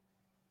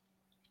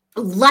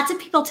Lots of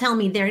people tell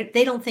me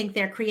they don't think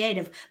they're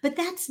creative, but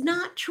that's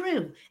not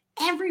true.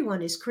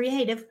 Everyone is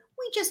creative.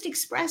 We just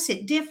express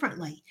it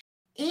differently.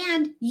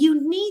 And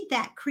you need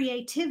that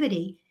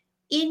creativity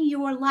in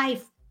your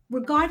life,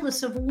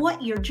 regardless of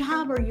what your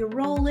job or your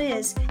role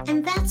is.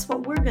 And that's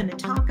what we're going to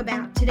talk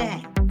about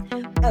today.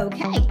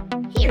 Okay,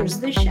 here's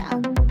the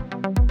show.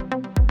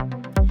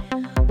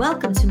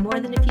 Welcome to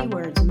More Than a Few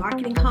Words,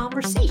 marketing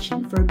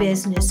conversation for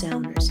business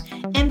owners.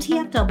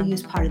 MTFW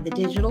is part of the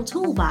Digital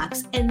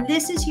Toolbox, and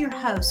this is your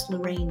host,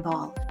 Lorraine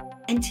Ball.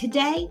 And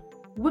today,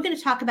 we're going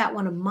to talk about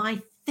one of my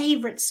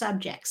favorite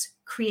subjects,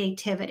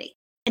 creativity.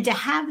 And to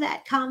have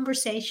that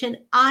conversation,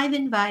 I've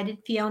invited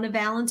Fiona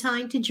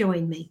Valentine to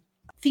join me.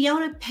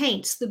 Fiona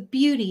paints the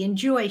beauty and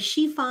joy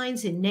she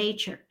finds in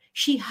nature.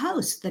 She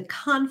hosts the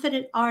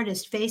Confident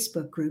Artist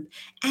Facebook group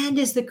and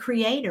is the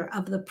creator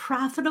of the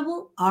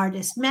Profitable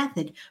Artist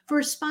Method for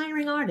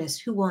aspiring artists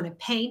who want to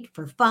paint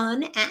for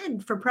fun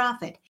and for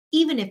profit,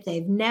 even if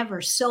they've never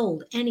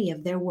sold any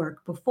of their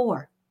work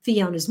before.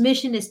 Fiona's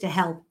mission is to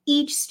help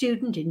each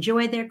student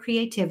enjoy their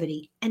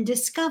creativity and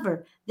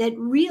discover that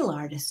real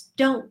artists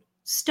don't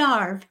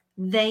starve,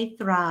 they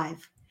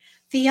thrive.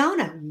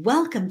 Fiona,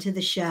 welcome to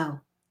the show.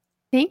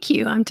 Thank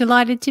you. I'm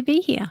delighted to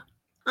be here.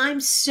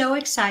 I'm so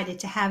excited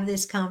to have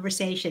this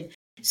conversation.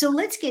 So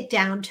let's get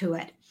down to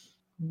it.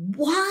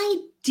 Why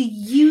do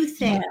you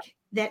think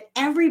that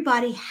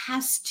everybody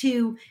has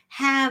to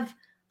have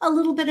a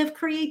little bit of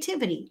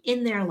creativity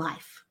in their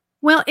life?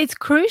 Well, it's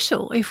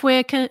crucial if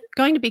we're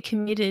going to be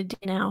committed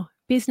in our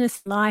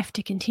business life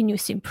to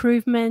continuous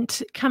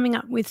improvement, coming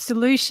up with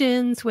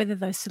solutions, whether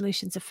those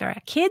solutions are for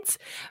our kids,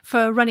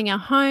 for running our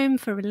home,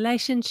 for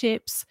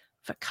relationships,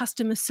 for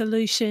customer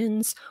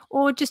solutions,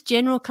 or just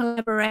general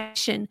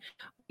collaboration.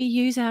 We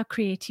use our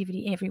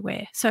creativity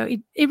everywhere. So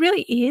it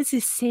really is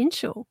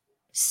essential.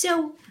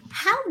 So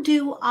how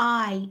do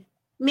I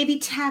maybe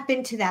tap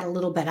into that a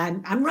little bit?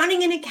 I'm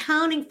running an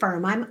accounting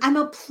firm. I'm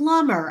a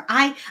plumber.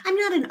 I'm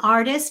not an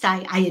artist.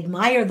 I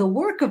admire the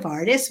work of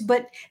artists,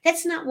 but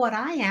that's not what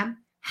I am.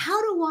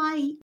 How do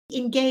I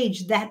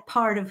engage that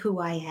part of who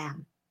I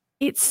am?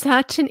 It's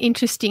such an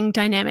interesting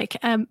dynamic.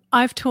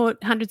 I've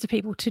taught hundreds of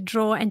people to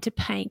draw and to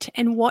paint,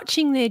 and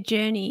watching their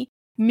journey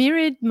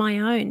mirrored my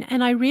own.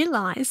 And I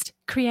realized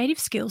creative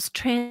skills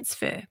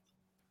transfer.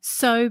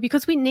 So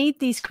because we need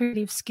these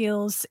creative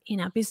skills in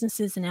our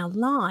businesses and our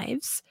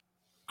lives,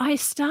 I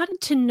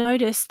started to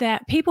notice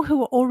that people who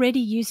were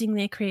already using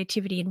their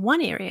creativity in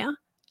one area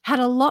had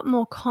a lot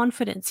more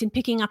confidence in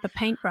picking up a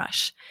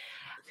paintbrush.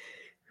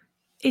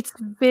 It's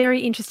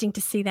very interesting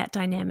to see that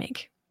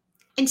dynamic.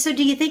 And so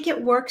do you think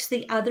it works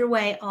the other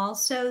way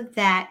also,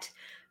 that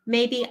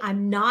maybe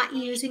I'm not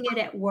using it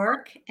at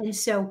work, and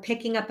so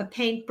picking up a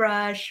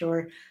paintbrush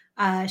or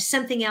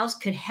something else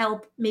could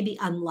help maybe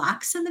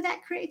unlock some of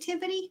that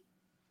creativity?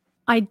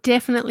 I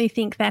definitely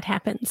think that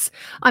happens.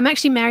 I'm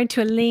actually married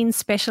to a lean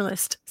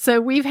specialist.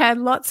 So we've had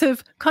lots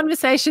of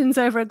conversations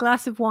over a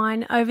glass of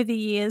wine over the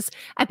years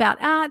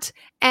about art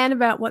and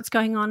about what's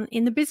going on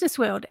in the business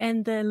world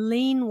and the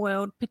lean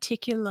world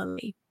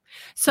particularly.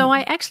 So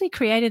I actually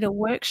created a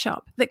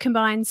workshop that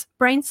combines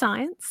brain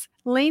science,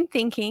 lean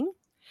thinking,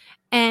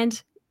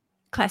 and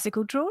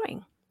classical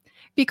drawing,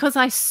 because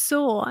I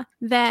saw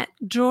that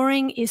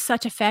drawing is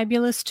such a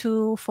fabulous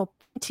tool for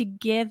putting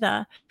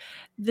together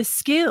the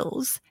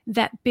skills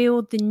that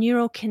build the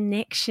neural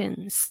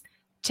connections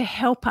to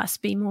help us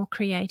be more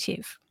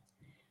creative.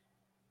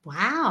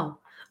 Wow.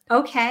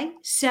 Okay.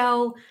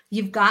 So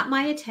you've got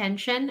my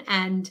attention,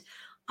 and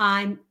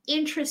I'm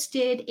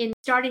interested in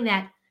starting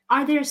that.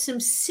 Are there some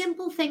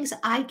simple things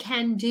I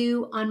can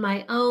do on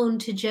my own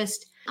to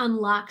just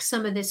unlock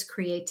some of this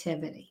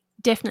creativity?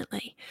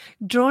 Definitely.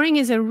 Drawing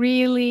is a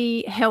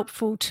really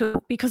helpful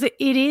tool because it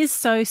is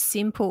so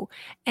simple.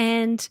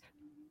 And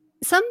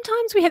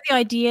sometimes we have the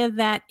idea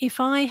that if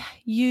I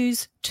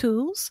use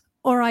tools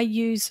or I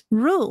use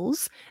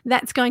rules,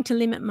 that's going to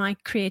limit my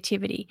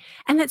creativity.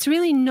 And that's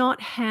really not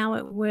how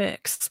it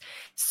works.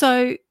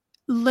 So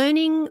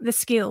learning the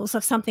skills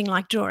of something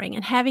like drawing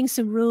and having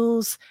some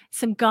rules,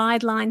 some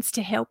guidelines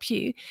to help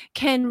you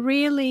can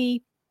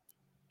really,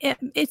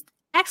 it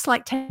acts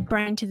like taking your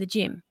brain to the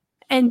gym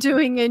and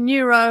doing a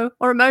neuro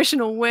or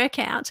emotional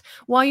workout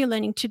while you're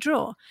learning to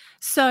draw.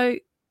 So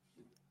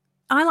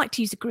I like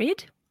to use a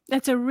grid.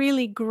 That's a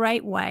really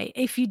great way,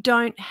 if you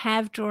don't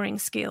have drawing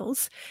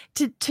skills,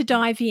 to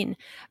dive in.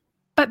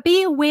 But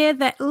be aware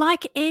that,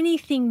 like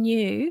anything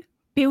new,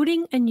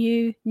 building a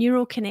new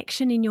neural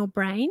connection in your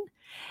brain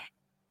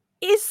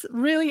is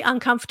really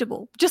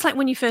uncomfortable. Just like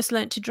when you first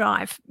learned to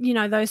drive,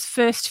 those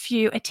first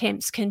few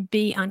attempts can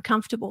be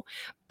uncomfortable.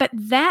 But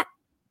that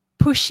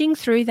pushing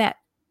through that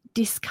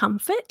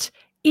discomfort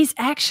is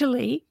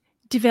actually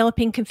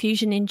developing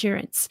confusion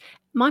endurance.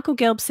 Michael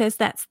Gelb says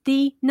that's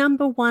the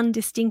number one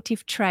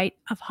distinctive trait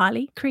of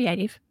highly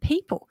creative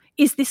people,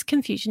 is this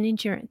confusion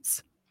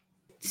endurance.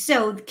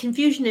 So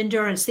confusion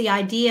endurance, the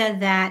idea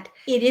that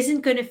it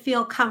isn't going to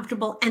feel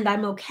comfortable and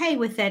I'm okay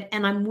with it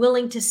and I'm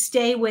willing to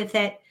stay with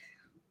it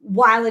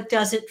while it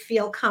doesn't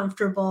feel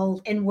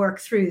comfortable and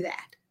work through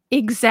that.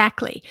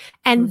 Exactly.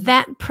 And Mhm.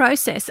 that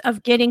process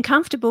of getting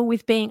comfortable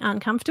with being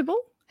uncomfortable,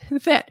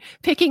 that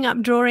picking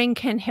up drawing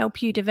can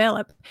help you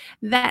develop,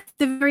 that's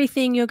the very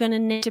thing you're going to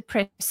need to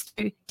press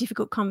through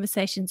difficult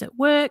conversations at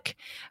work,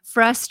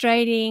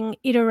 frustrating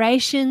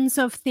iterations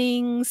of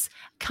things,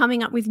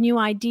 coming up with new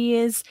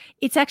ideas.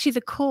 It's actually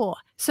the core.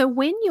 So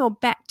when you're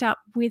backed up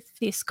with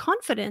this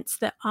confidence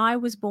that I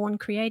was born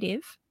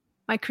creative,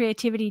 my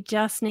creativity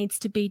just needs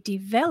to be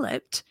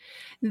developed,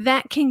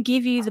 that can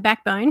give you the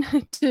backbone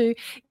to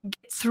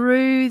get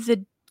through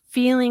the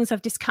feelings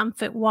of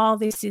discomfort while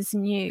this is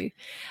new.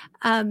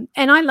 And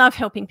I love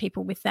helping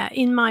people with that.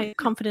 In my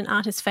Confident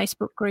Artist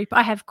Facebook group,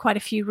 I have quite a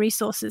few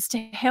resources to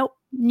help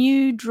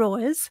new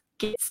drawers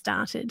get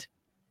started.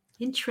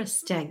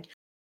 Interesting.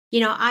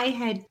 I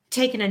had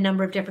taken a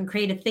number of different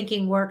creative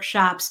thinking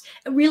workshops,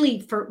 really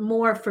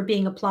for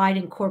being applied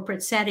in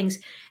corporate settings.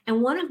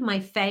 And one of my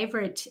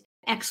favorite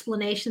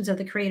explanations of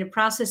the creative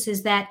process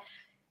is that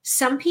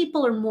some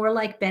people are more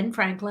like Ben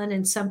Franklin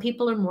and some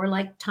people are more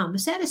like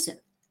Thomas Edison.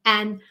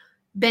 And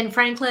Ben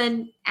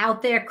Franklin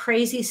out there,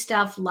 crazy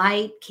stuff,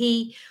 light,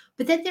 key.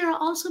 But then there are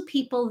also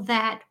people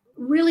that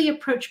really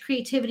approach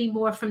creativity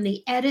more from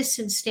the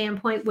Edison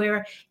standpoint,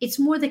 where it's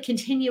more the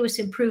continuous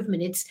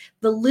improvement. It's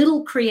the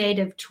little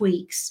creative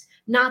tweaks,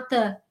 not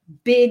the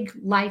big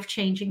life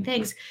changing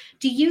things.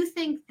 Do you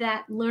think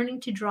that learning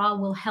to draw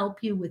will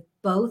help you with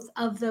both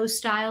of those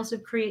styles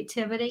of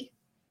creativity?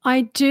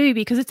 I do,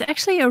 because it's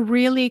actually a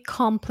really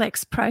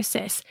complex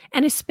process.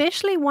 And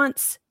especially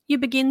once you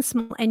begin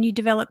small and you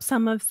develop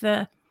some of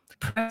the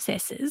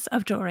processes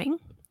of drawing,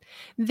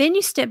 then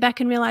you step back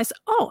and realize,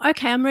 oh,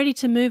 okay, I'm ready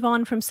to move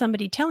on from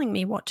somebody telling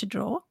me what to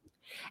draw.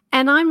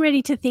 And I'm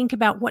ready to think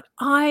about what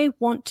I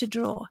want to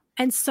draw.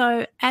 And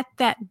so at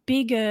that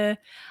bigger,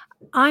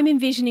 I'm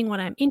envisioning what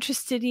I'm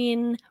interested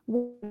in,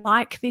 what I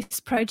like this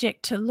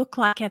project to look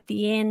like at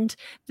the end.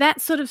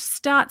 That sort of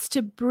starts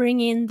to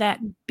bring in that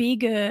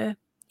bigger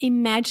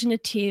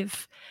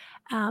imaginative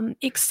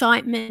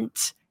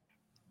excitement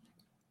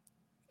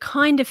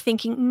kind of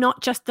thinking,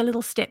 not just the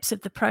little steps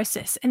of the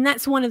process. And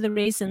that's one of the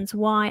reasons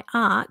why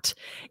art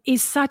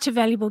is such a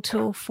valuable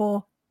tool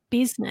for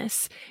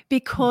business,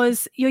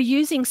 because you're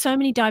using so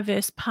many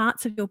diverse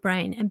parts of your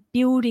brain and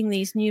building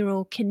these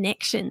neural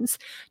connections.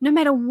 No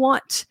matter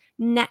what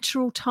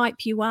natural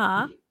type you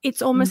are,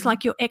 it's almost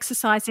like you're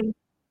exercising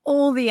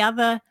all the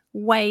other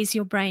ways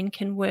your brain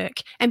can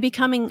work and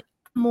becoming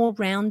a more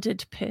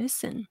rounded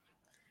person.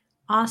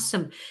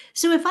 Awesome.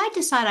 So if I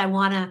decide I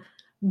want to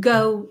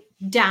go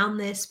down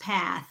this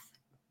path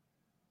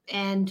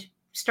and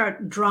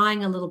start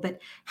drawing a little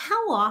bit,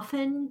 how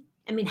often,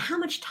 I mean, how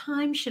much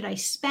time should I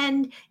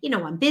spend?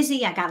 I'm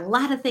busy, I got a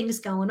lot of things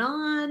going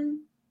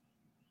on.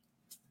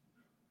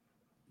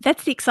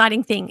 That's the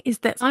exciting thing, is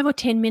that 5 or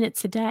 10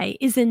 minutes a day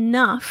is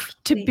enough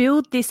to Wait.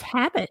 build this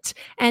habit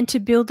and to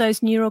build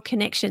those neural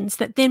connections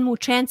that then will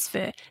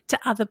transfer to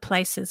other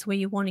places where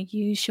you want to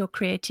use your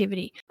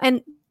creativity.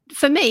 And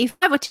for me,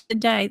 5 or 10 a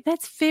day,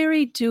 that's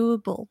very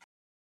doable.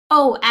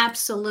 Oh,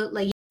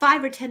 absolutely.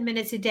 5 or 10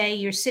 minutes a day,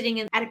 you're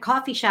sitting at a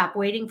coffee shop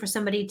waiting for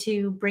somebody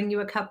to bring you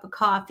a cup of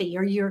coffee,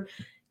 or you're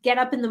get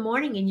up in the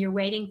morning and you're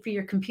waiting for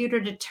your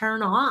computer to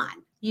turn on.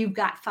 You've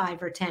got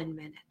 5 or 10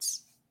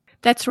 minutes.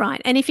 That's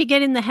right. And if you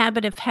get in the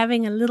habit of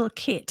having a little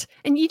kit,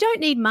 and you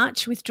don't need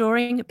much with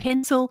drawing, a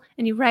pencil,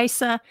 an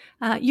eraser,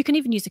 you can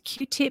even use a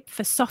Q-tip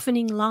for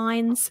softening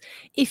lines.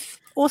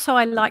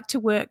 I like to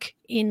work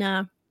in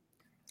a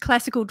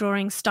classical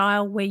drawing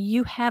style where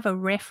you have a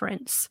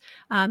reference.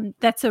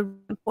 That's an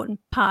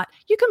important part.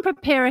 You can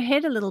prepare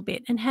ahead a little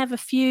bit and have a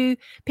few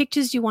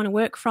pictures you want to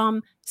work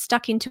from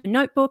stuck into a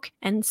notebook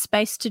and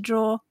space to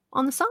draw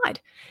on the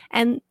side,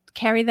 and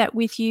carry that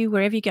with you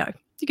wherever you go.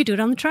 You could do it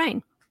on the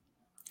train.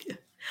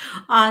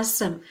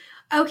 Awesome.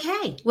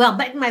 Okay. Well,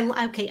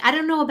 I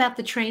don't know about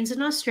the trains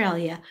in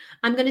Australia.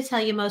 I'm going to tell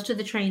you most of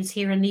the trains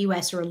here in the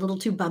US are a little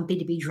too bumpy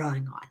to be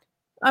drawing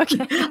on.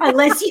 Okay.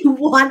 Unless you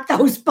want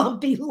those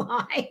bumpy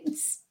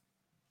lines.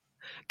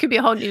 Could be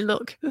a whole new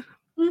look.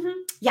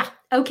 Yeah.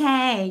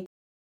 Okay.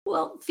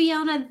 Well,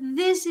 Fiona,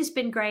 this has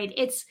been great.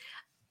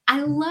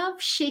 I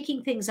love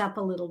shaking things up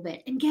a little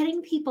bit and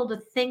getting people to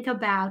think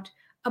about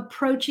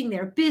approaching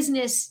their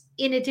business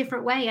in a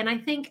different way. And I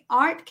think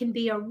art can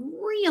be a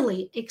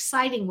really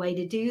exciting way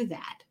to do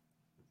that.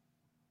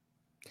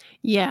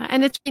 Yeah,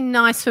 and it's been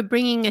nice for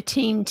bringing a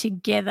team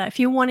together. If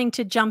you're wanting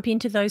to jump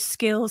into those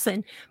skills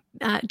and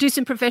do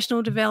some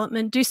professional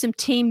development, do some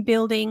team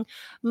building,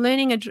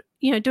 doing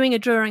a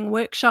drawing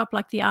workshop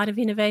like the Art of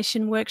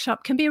Innovation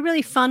workshop can be a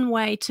really fun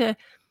way to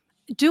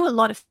do a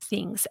lot of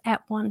things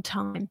at one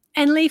time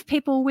and leave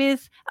people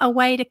with a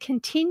way to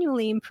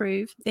continually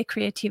improve their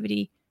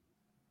creativity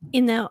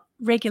in their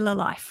regular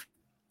life.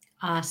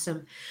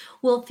 Awesome.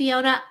 Well,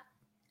 Fiona,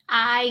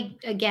 I,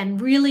 again,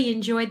 really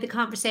enjoyed the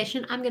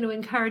conversation. I'm going to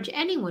encourage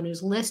anyone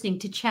who's listening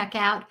to check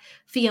out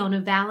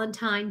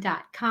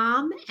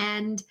FionaValentine.com.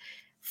 And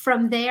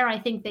from there, I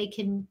think they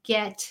can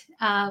get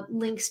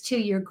links to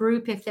your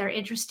group if they're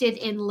interested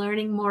in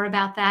learning more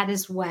about that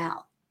as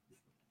well.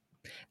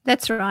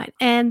 That's right.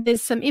 And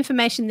there's some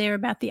information there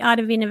about the Art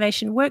of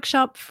Innovation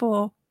workshop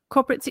for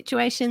corporate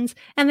situations.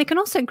 And they can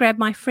also grab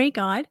my free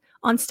guide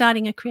on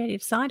starting a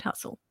creative side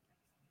hustle.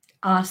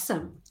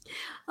 Awesome.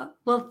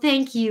 Well,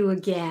 thank you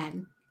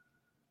again.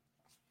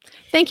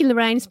 Thank you,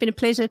 Lorraine. It's been a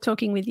pleasure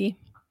talking with you.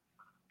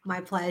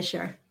 My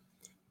pleasure.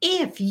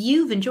 If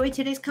you've enjoyed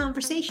today's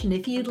conversation,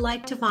 if you'd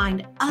like to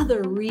find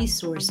other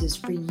resources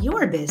for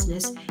your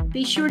business,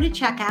 be sure to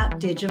check out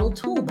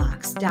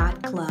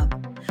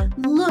digitaltoolbox.club.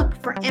 Look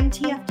for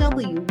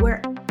MTFW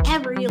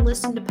wherever you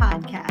listen to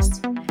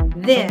podcasts.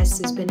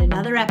 This has been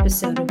another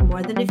episode of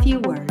More Than a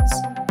Few Words.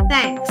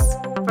 Thanks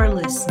for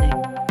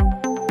listening.